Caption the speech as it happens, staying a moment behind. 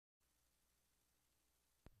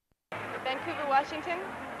Vancouver, Washington.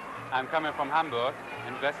 I'm coming from Hamburg,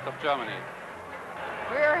 in west of Germany.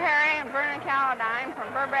 We're Harry and Vernon Caledine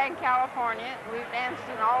from Burbank, California. We've danced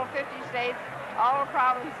in all 50 states, all the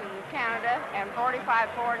provinces of Canada, and 45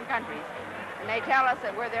 foreign countries. And they tell us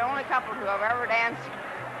that we're the only couple who have ever danced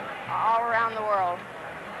all around the world.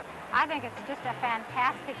 I think it's just a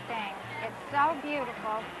fantastic thing. It's so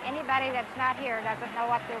beautiful. Anybody that's not here doesn't know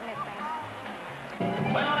what they're missing.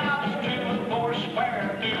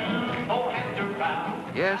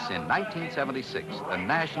 Yes, in 1976, the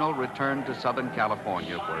National returned to Southern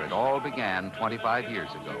California, where it all began 25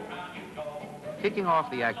 years ago. Kicking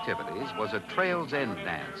off the activities was a Trails End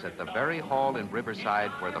dance at the very hall in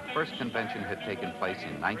Riverside where the first convention had taken place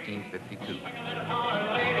in 1952.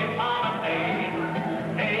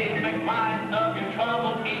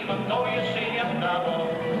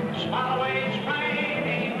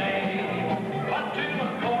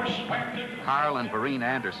 Carl and Vereen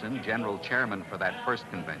Anderson, general chairman for that first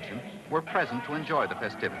convention, were present to enjoy the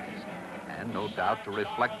festivities, and no doubt to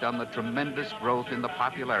reflect on the tremendous growth in the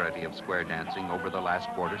popularity of square dancing over the last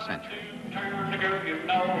quarter century.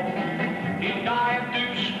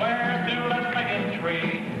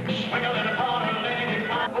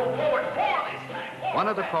 One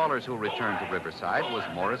of the callers who returned to Riverside was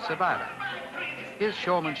Morris Zavada. His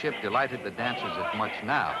showmanship delighted the dancers as much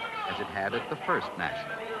now as it had at the first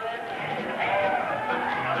National.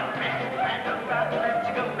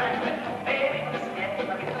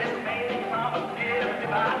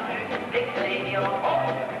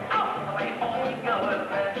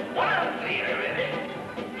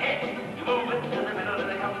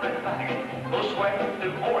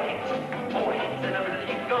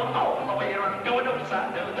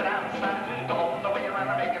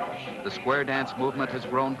 The square dance movement has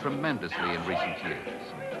grown tremendously in recent years.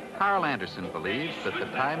 Carl Anderson believes that the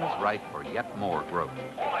time is right for yet more growth.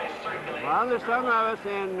 Well, there's some of us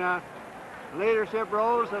in leadership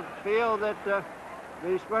roles that feel that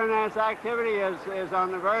the square dance activity is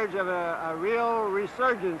on the verge of a real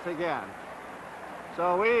resurgence again.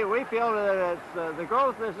 So we feel that the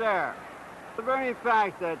growth is there. The very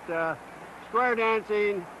fact that square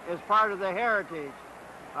dancing is part of the heritage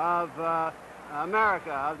of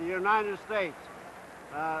America, of the United States,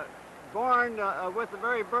 born with the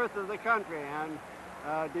very birth of the country and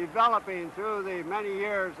developing through the many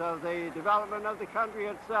years of the development of the country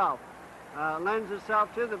itself, lends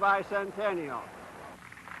itself to the bicentennial.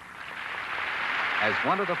 As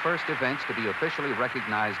one of the first events to be officially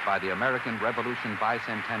recognized by the American Revolution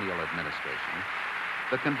Bicentennial Administration,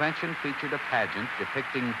 the convention featured a pageant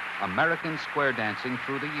depicting American square dancing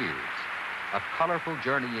through the years, a colorful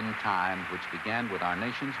journey in time which began with our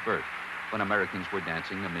nation's birth when Americans were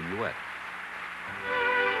dancing a minuet.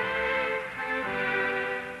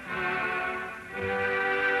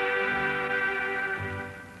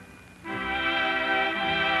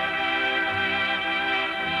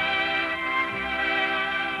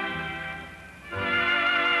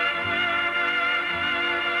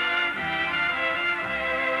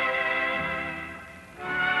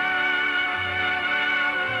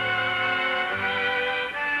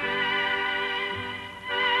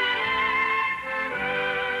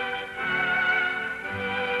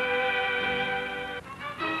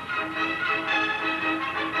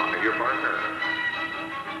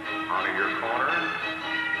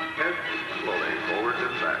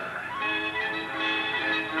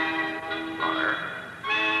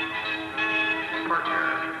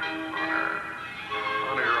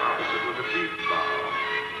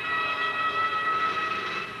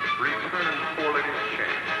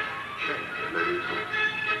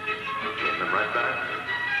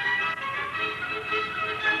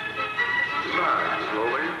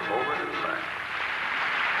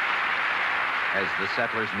 As the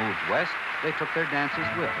settlers moved west, they took their dances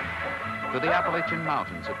with them to the Appalachian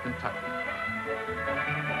Mountains of Kentucky.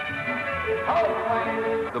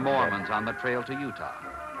 The Mormons on the trail to Utah.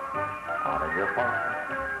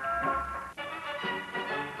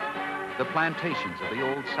 The plantations of the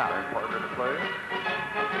Old South. Partner to play.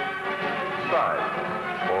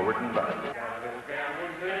 Side, forward and back.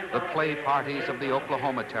 The play parties of the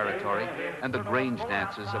Oklahoma Territory and the grange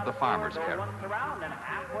dances of the farmers' carol.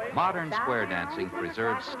 Modern square dancing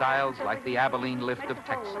preserves styles like the Abilene lift of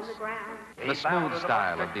Texas, the smooth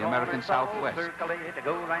style of the American Southwest,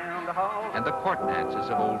 and the court dances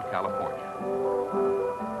of old California.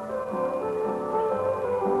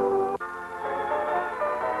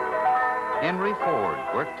 Henry Ford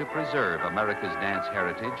worked to preserve America's dance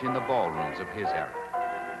heritage in the ballrooms of his era.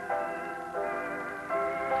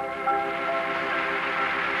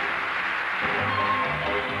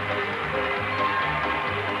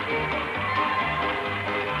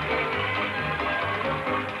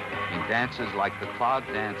 dances like the clog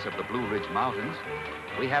dance of the Blue Ridge Mountains,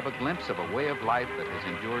 we have a glimpse of a way of life that has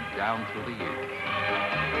endured down through the years.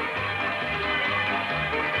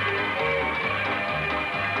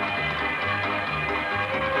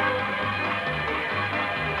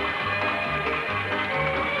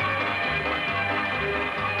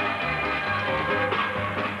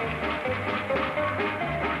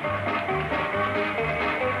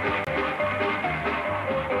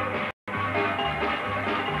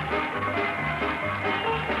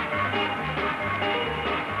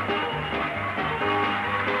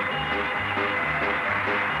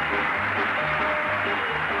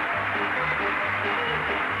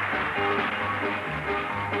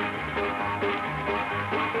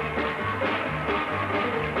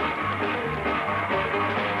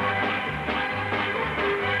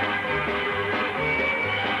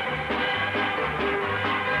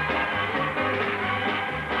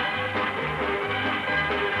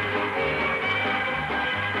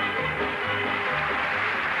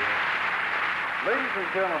 Ladies and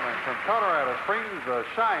gentlemen, from Colorado Springs, the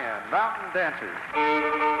Cheyenne Mountain Dancers.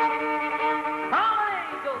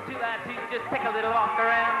 Just take a little walk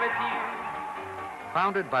around with you.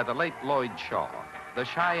 Founded by the late Lloyd Shaw, the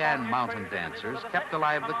Cheyenne Mountain Dancers kept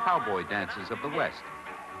alive the cowboy dances of the West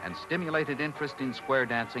and stimulated interest in square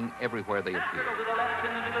dancing everywhere they appeared. Circle to the left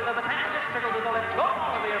in the middle of the time, just circle to the left, go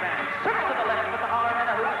all the way around. Circle to the left with a holler and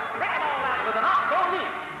a hoop, break it all out with an off, go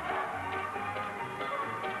loose.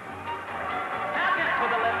 Now dance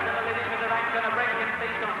with the left and the ladies with the right, gonna break in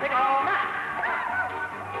face, gonna take all night.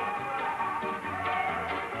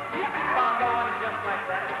 You keep on going just like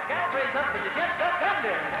that. Got raised up and you just duck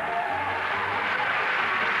under.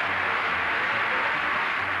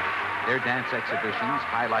 Their dance exhibitions,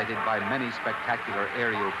 highlighted by many spectacular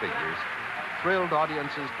aerial figures, thrilled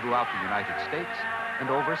audiences throughout the United States and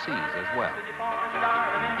overseas as well.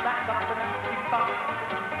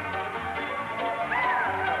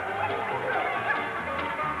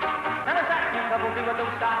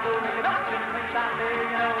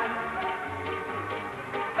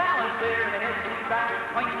 Balance there in the head, back,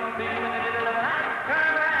 swing, in the middle of the night, turn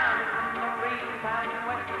around,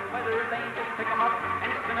 weather things, just pick them up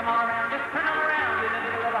and spin them all around, just turn them around in the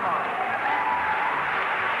middle of the heart.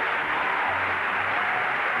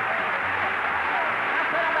 Now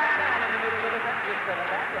set them back down in the middle of the set, just set them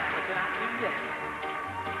back down, but you're not too yet.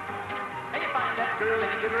 And you find that girl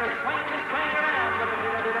and you give her a swing, just swing around with a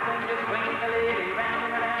little thing, just swing the lady round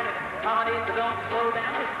and around. Mama did, so don't slow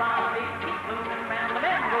down, just follow me, keep moving around, the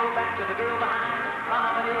men go back to the girl behind.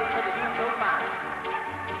 Mama did, so the tune so fine.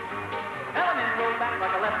 Element roll back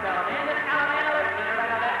like a left element, just out and a left and a right,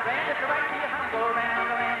 a left grand, just a right to your honey, go around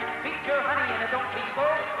the land. Beat your honey and it don't be slow,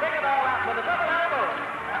 break it all out with a double elbow.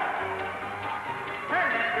 Turn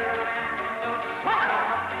that girl around, swing it on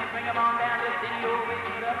up and you swing them on down, just in your way,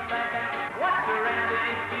 upside down. Watch her around it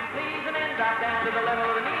if you please, and then drop down to the level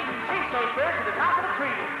of the knees and chase those birds to the top of the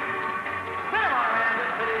tree. Spin them all around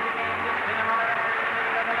as good as you can, just spin them all around in the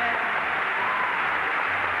middle of the land.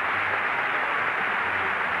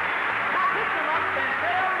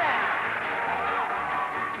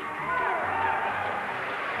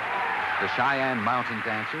 The Cheyenne Mountain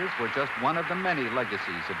Dancers were just one of the many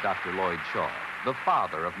legacies of Dr. Lloyd Shaw, the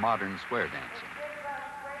father of modern square dancing.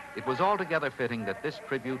 It was altogether fitting that this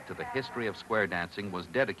tribute to the history of square dancing was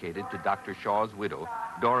dedicated to Dr. Shaw's widow,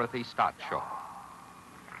 Dorothy Stott Shaw.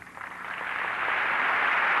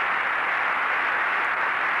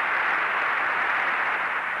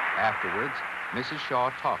 Afterwards, Mrs.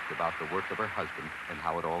 Shaw talked about the work of her husband and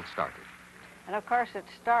how it all started. And of course it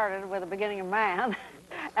started with the beginning of man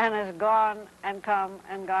and has gone and come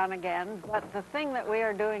and gone again. But the thing that we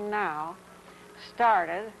are doing now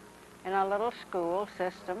started in a little school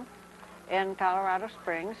system in Colorado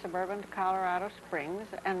Springs, suburban Colorado Springs,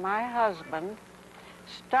 and my husband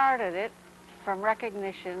started it from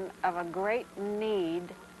recognition of a great need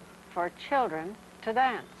for children to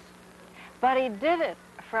dance. But he did it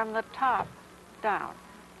from the top down.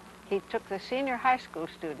 He took the senior high school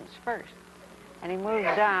students first, and he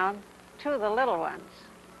moved down to the little ones,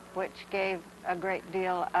 which gave a great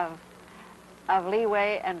deal of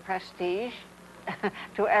leeway and prestige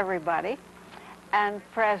to everybody. And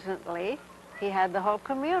presently, he had the whole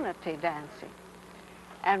community dancing.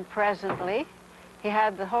 And presently, he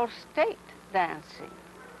had the whole state dancing.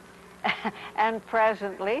 And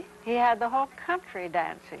presently, he had the whole country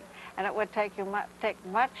dancing. And it would take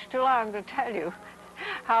much too long to tell you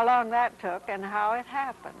how long that took and how it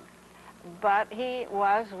happened. But he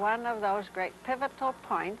was one of those great pivotal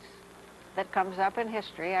points that comes up in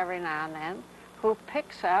history every now and then, who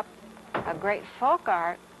picks up a great folk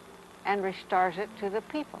art and restores it to the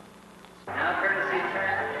people. Now courtesy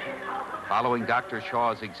turn. Following Dr.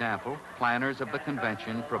 Shaw's example, planners of the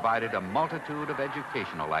convention provided a multitude of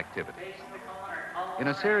educational activities. In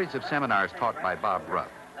a series of seminars taught by Bob Ruff,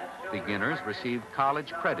 beginners received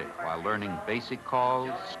college credit while learning basic calls,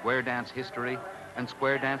 square dance history, and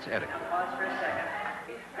square dance etiquette. Pause for a second.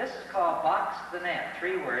 This is called box the net.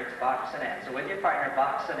 3 words, box the net. So with your partner,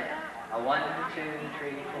 box the net. A 1, 2,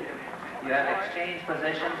 3, 4. You have exchanged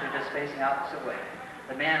positions or just facing opposite ways.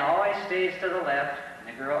 The man always stays to the left, and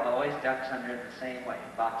the girl always ducks under the same way.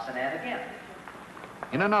 Box the net again.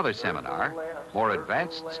 In another seminar, more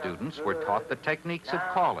advanced students were taught the techniques of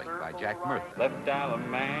calling by Jack Murphy. Left dial a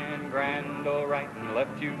man, grand or right, and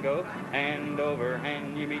left you go. Hand over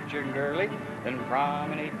hand, you meet your girlie, then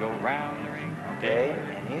promenade, go round the ring. Okay,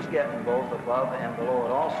 and he's getting both above and below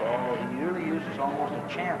it also. He usually uses almost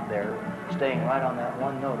a chant there, staying right on that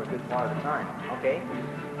one note a good part of the time. Okay?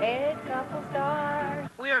 Head couple stars.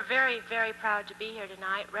 We are very, very proud to be here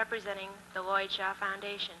tonight representing the Lloyd Shaw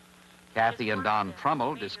Foundation. Kathy and Don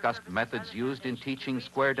Trummel discussed methods used in teaching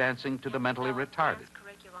square dancing to the mentally retarded.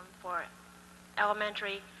 Curriculum for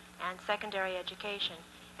elementary and secondary education,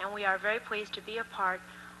 and we are very pleased to be a part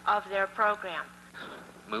of their program.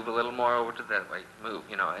 Move a little more over to that way. Move,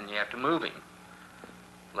 you know, and you have to move him.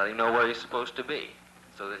 Let him know where he's supposed to be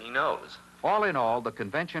so that he knows. All in all, the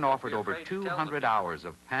convention offered over 200 hours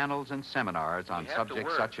of panels and seminars on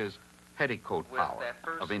subjects such as petticoat power,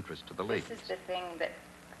 of interest to the ladies. This is the thing that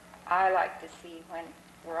I like to see when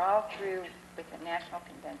we're all through with the National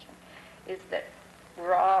Convention, is that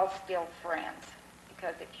we're all still friends.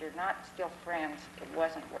 Because if you're not still friends, it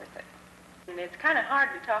wasn't worth it. And it's kind of hard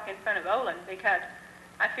to talk in front of Olin because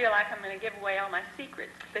I feel like I'm going to give away all my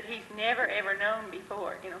secrets that he's never, ever known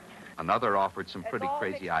before, you know. Another offered some pretty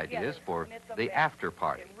crazy ideas for the after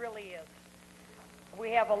party. It really is.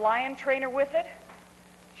 We have a lion trainer with it.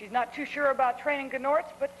 She's not too sure about training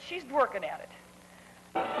Gnorts, but she's working at it.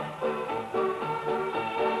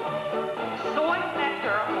 Swing that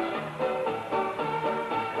girl.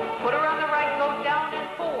 Put her on the right, go down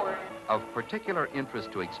and forward. Of particular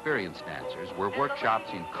interest to experienced dancers were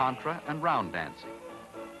workshops in contra and round dancing.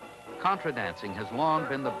 Contra dancing has long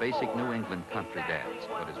been the basic New England country dance,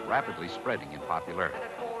 but is rapidly spreading in popularity.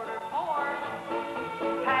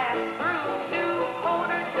 Pass through new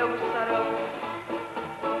corner, do-sa-do.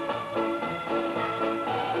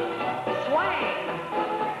 Swing.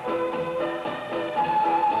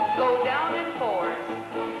 Go down and forward.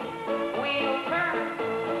 Wheel turn.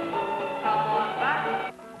 Come on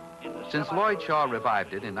back. Since Lloyd Shaw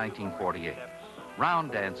revived it in 1948,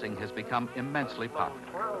 round dancing has become immensely popular.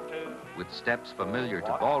 With steps familiar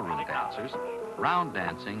to ballroom dancers, round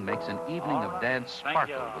dancing makes an evening of dance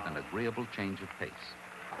sparkle with an agreeable change of pace.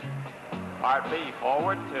 Part B,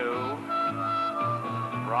 forward 2.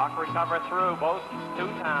 Rock, recover through, both 2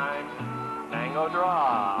 times. Tango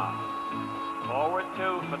draw. Forward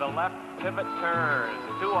 2 for the left pivot turn,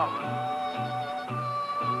 2 of them.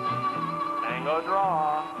 Tango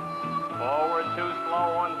draw. Forward 2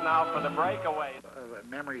 slow ones now for the breakaway.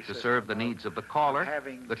 To serve the needs of the caller,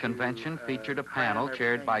 the convention featured a panel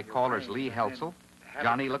chaired by callers Lee Heltzel,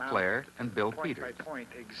 Johnny LeClaire, and Bill Peters. Point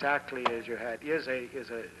exactly as you had is a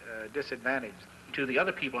disadvantage. To the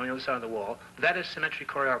other people on the other side of the wall, that is symmetric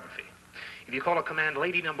choreography. If you call a command,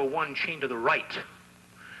 lady number 1, chain to the right,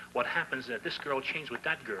 what happens is that this girl chains with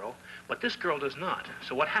that girl, but this girl does not.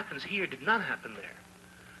 So what happens here did not happen there.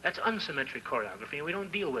 That's unsymmetric choreography, and we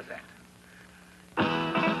don't deal with that.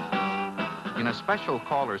 In a special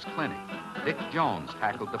caller's clinic, Dick Jones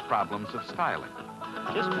tackled the problems of styling.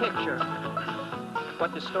 Just picture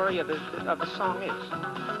what the story of the song is.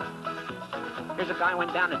 Here's a guy who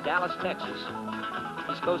went down to Dallas, Texas.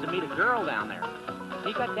 He's supposed to meet a girl down there.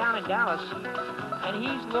 He got down in Dallas, and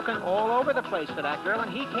he's looking all over the place for that girl,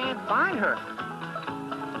 and he can't find her.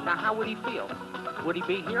 Now, how would he feel? Would he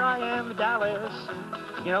be, here I am, Dallas,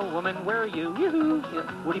 you know, woman, where are you? Yoo-hoo.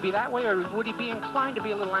 Would he be that way, or would he be inclined to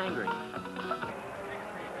be a little angry?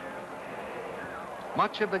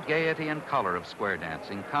 Much of the gaiety and color of square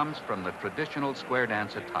dancing comes from the traditional square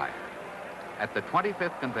dance attire. At the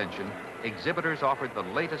 25th convention, exhibitors offered the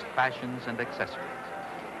latest fashions and accessories.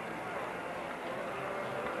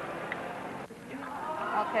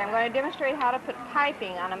 Okay, I'm going to demonstrate how to put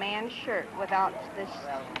piping on a man's shirt without this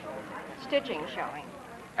stitching showing.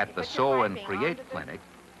 At the Sew and Create Clinic,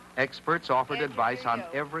 experts offered advice on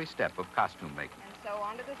every step of costume making. And sew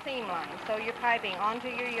onto the seam line. Sew your piping onto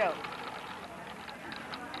your yoke.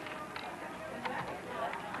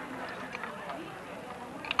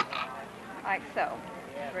 Like so.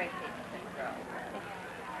 Great.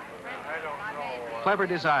 Clever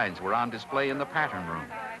designs were on display in the pattern room.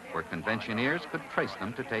 where conventioneers could trace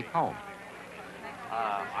them to take home.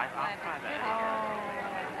 I'll try that.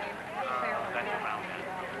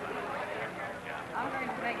 I'm going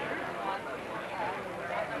to make yours one.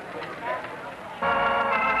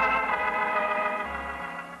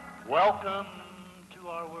 Welcome to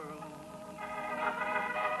our world.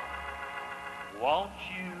 Won't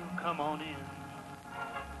you come on in?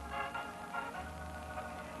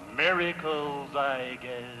 Miracles, I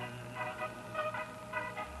guess,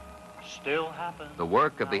 still happen. The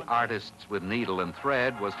work of the artists with needle and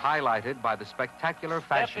thread was highlighted by the spectacular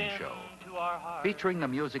fashion show, featuring the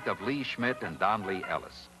music of Lee Schmidt and Don Lee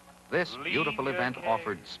Ellis. This beautiful event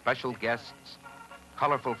offered special guests,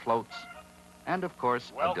 colorful floats, and of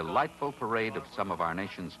course, a delightful parade of some of our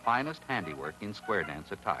nation's finest handiwork in square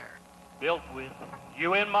dance attire. Built with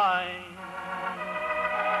you in mind.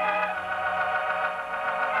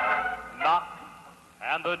 Knock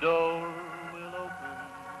and the door will open.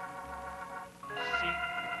 Seek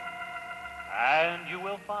and you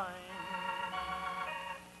will find.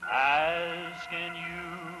 Ask and you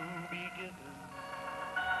be given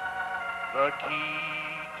the key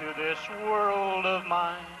to this world of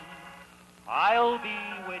mine. I'll be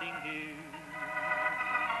waiting here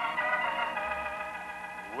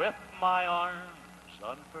with my arms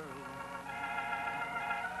unfurled,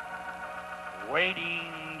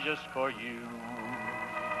 waiting just for you.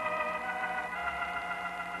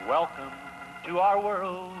 Welcome to our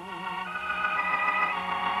world.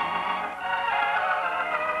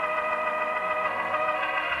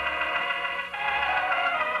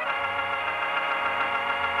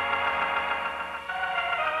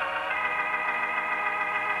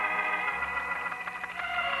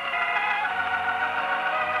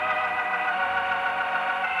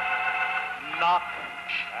 Knock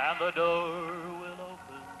and the door will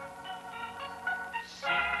open. Seek.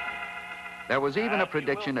 There was even a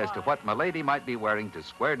prediction as to what Milady might be wearing to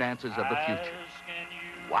square dances of the future.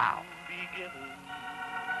 Wow.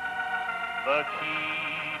 The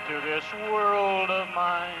key to this world of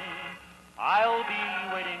mine. I'll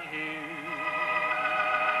be waiting here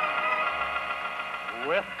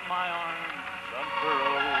with my arms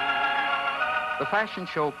unfurled. The fashion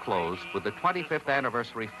show closed with the 25th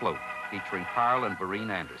anniversary float featuring Carl and Vereen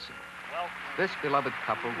Anderson. This beloved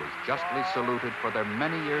couple was justly saluted for their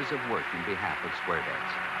many years of work in behalf of square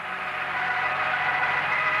dancing.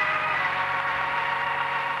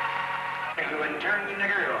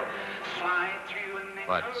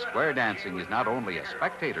 But square dancing is not only a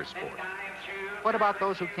spectator sport. What about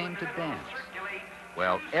those who came to dance?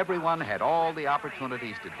 Well, everyone had all the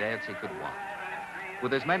opportunities to dance he could want.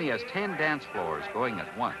 With as many as 10 dance floors going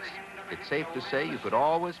at once, it's safe to say you could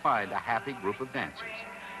always find a happy group of dancers.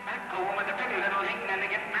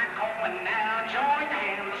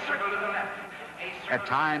 At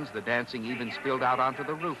times, the dancing even spilled out onto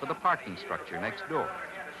the roof of the parking structure next door.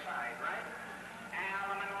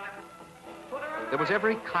 There was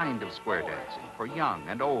every kind of square dancing for young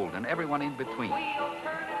and old and everyone in between.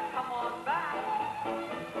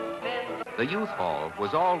 The youth hall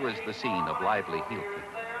was always the scene of lively heel kicking.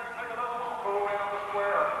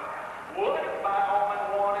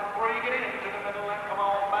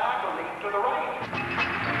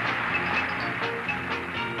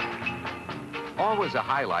 Always a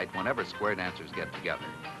highlight whenever square dancers get together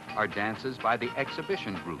are dances by the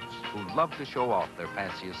exhibition groups who love to show off their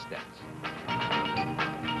fanciest steps.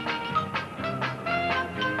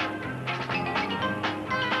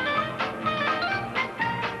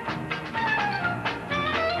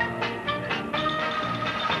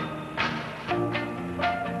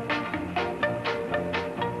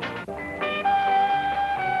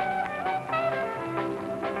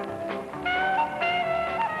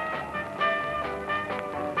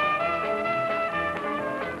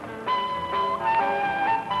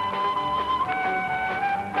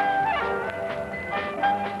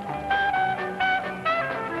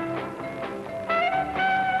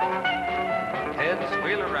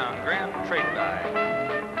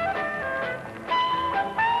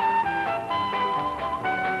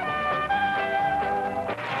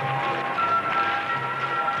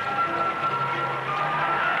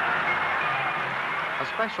 A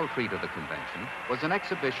special treat of the convention was an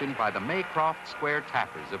exhibition by the Maycroft Square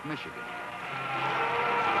Tappers of Michigan.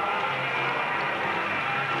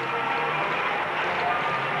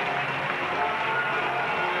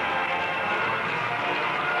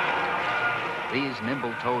 These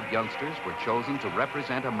nimble-toed youngsters were chosen to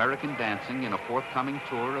represent American dancing in a forthcoming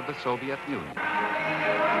tour of the Soviet Union.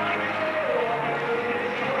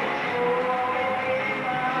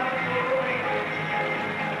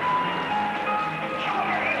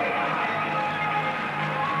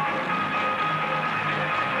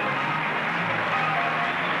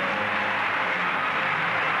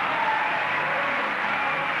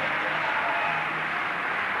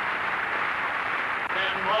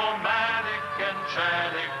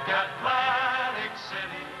 enchanting Atlantic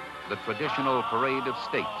City. The traditional parade of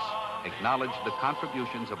states acknowledged the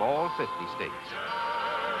contributions of all 50 states.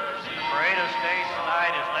 The Parade of States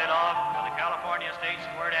tonight is led off by the California State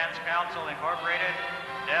Square Dance Council Incorporated,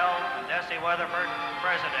 Del and Desi Weatherford,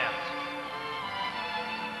 presidents.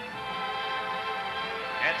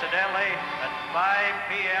 Incidentally, at 5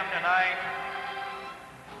 p.m. tonight,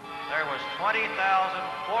 there was 20,442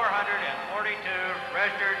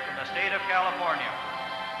 registered from the state of California.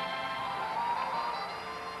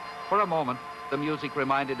 For a moment, the music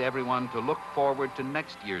reminded everyone to look forward to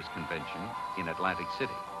next year's convention in Atlantic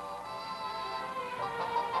City.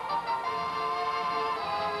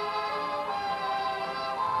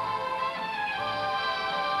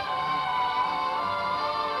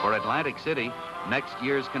 For Atlantic City, next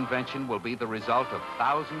year's convention will be the result of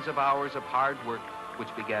thousands of hours of hard work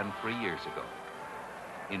which began 3 years ago.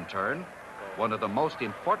 In turn, one of the most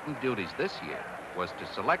important duties this year was to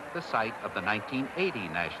select the site of the 1980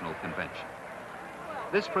 National Convention.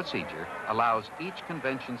 This procedure allows each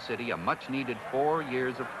convention city a much-needed 4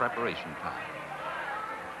 years of preparation time.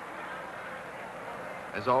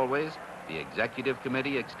 As always, the Executive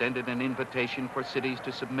Committee extended an invitation for cities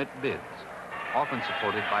to submit bids, often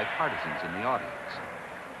supported by partisans in the audience.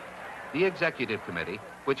 The Executive Committee,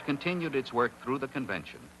 which continued its work through the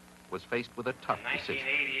convention, was faced with a tough decision.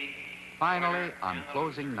 Finally, on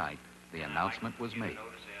closing night, the announcement was made.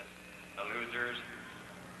 The losers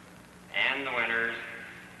and the winners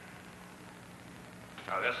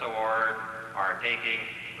of this award are taking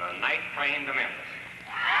the night train to Memphis.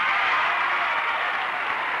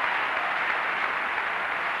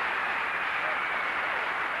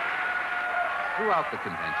 Throughout the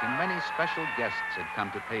convention, many special guests had come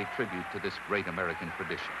to pay tribute to this great American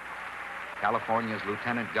tradition. California's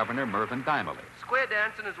Lieutenant Governor Mervyn Dimely. Square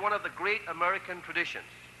dancing is one of the great American traditions.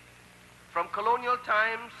 From colonial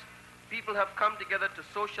times, people have come together to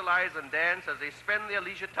socialize and dance as they spend their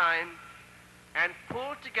leisure time and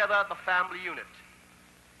pull together the family unit.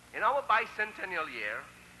 In our bicentennial year,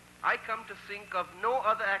 I come to think of no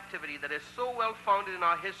other activity that is so well founded in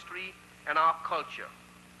our history and our culture.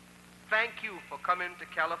 Thank you for coming to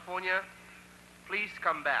California. Please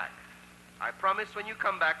come back. I promise when you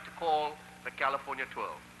come back to call the California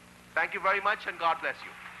 12. Thank you very much, and God bless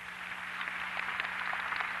you.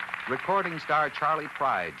 Recording star Charlie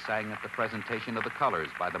Pride sang at the presentation of the colors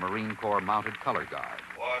by the Marine Corps Mounted Color Guard.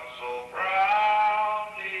 What so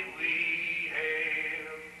proudly we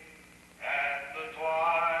hail at the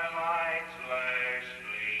twilight's last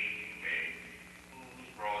gleaming, whose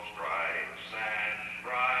broad stripes and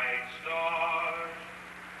bright stars.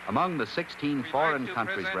 Among the 16 foreign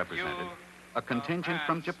countries represented, a contingent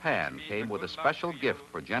from Japan came with a special gift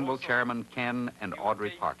for General Chairman Ken and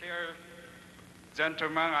Audrey Parker.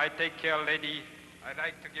 Gentlemen, I take care, lady. I'd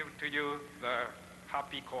like to give to you the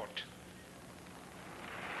happy coat.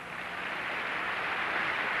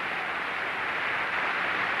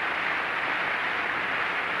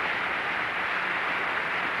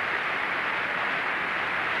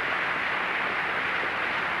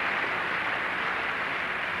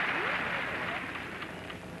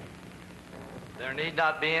 There need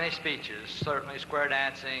not be any speeches. Certainly square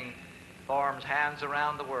dancing forms hands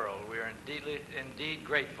around the world. We are indeed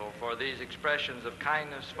grateful for these expressions of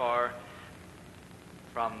kindness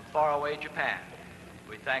from faraway Japan.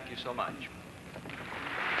 We thank you so much.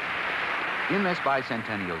 In this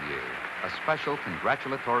bicentennial year, a special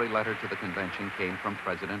congratulatory letter to the convention came from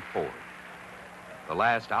President Ford. The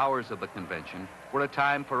last hours of the convention were a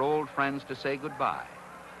time for old friends to say goodbye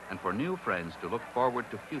and for new friends to look forward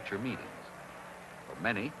to future meetings. For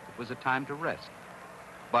many, it was a time to rest.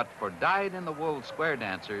 But for dyed-in-the-wool square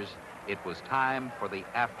dancers, it was time for the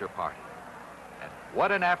after party. And what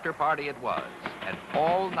an after party it was, an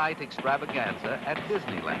all-night extravaganza at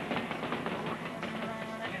Disneyland.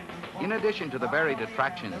 In addition to the varied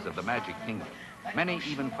attractions of the Magic Kingdom, many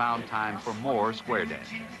even found time for more square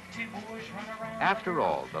dancing. After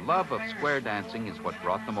all, the love of square dancing is what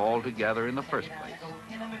brought them all together in the first place.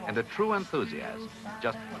 And a true enthusiasm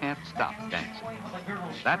just can't stop dancing.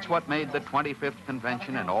 That's what made the 25th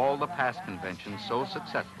convention and all the past conventions so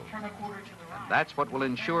successful. And that's what will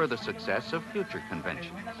ensure the success of future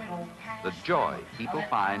conventions. The joy people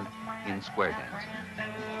find in square dancing.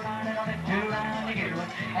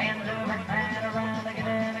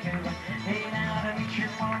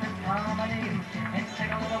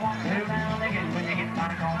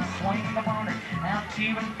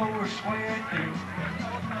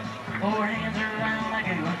 Four hands around the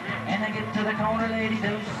go, and I get to the corner, lady,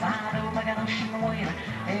 those side over like an ocean wave.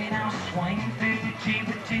 Hey, now swing through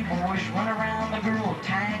the two boys, run around the girl,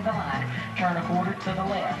 tag the line. turn a quarter to the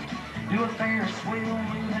left. Do a Ferris wheel,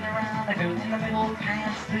 moving around, I go in the middle,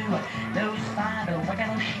 pass through, no side, like an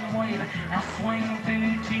ocean wave. Now swing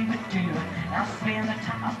through, two by two, now spin the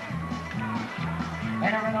top.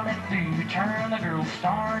 And I run it through, turn the girl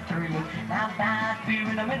star through. Now dive through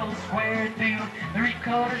in the middle, square through.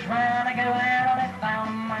 3/4 round, I go out on that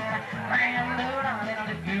fountain man. Round around, and I'll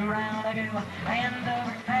just go round, I go. Hand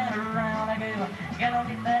over hand around, I go. Gonna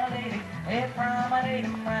get that lady, if I'm a lady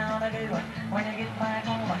round, I go. When you get back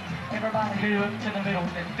home, everybody go up to the middle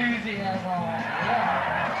with enthusiasm.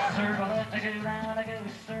 Yeah. Circle left, I go round, I go,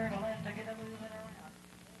 circle